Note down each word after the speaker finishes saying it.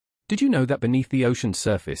Did you know that beneath the ocean's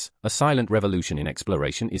surface, a silent revolution in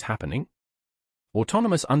exploration is happening?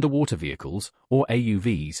 Autonomous underwater vehicles, or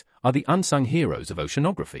AUVs, are the unsung heroes of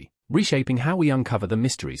oceanography, reshaping how we uncover the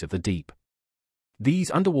mysteries of the deep.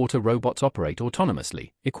 These underwater robots operate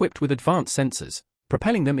autonomously, equipped with advanced sensors,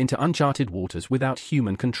 propelling them into uncharted waters without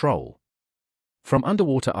human control. From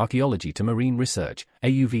underwater archaeology to marine research,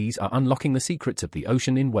 AUVs are unlocking the secrets of the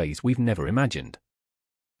ocean in ways we've never imagined.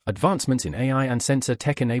 Advancements in AI and sensor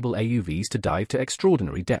tech enable AUVs to dive to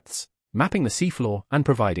extraordinary depths, mapping the seafloor and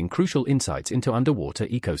providing crucial insights into underwater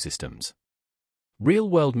ecosystems.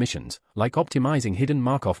 Real-world missions, like optimizing hidden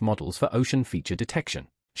Markov models for ocean feature detection,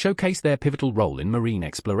 showcase their pivotal role in marine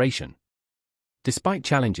exploration. Despite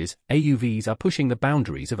challenges, AUVs are pushing the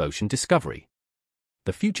boundaries of ocean discovery.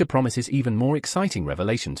 The future promises even more exciting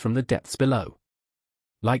revelations from the depths below.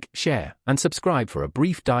 Like, share, and subscribe for a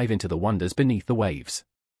brief dive into the wonders beneath the waves.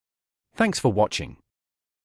 Thanks for watching.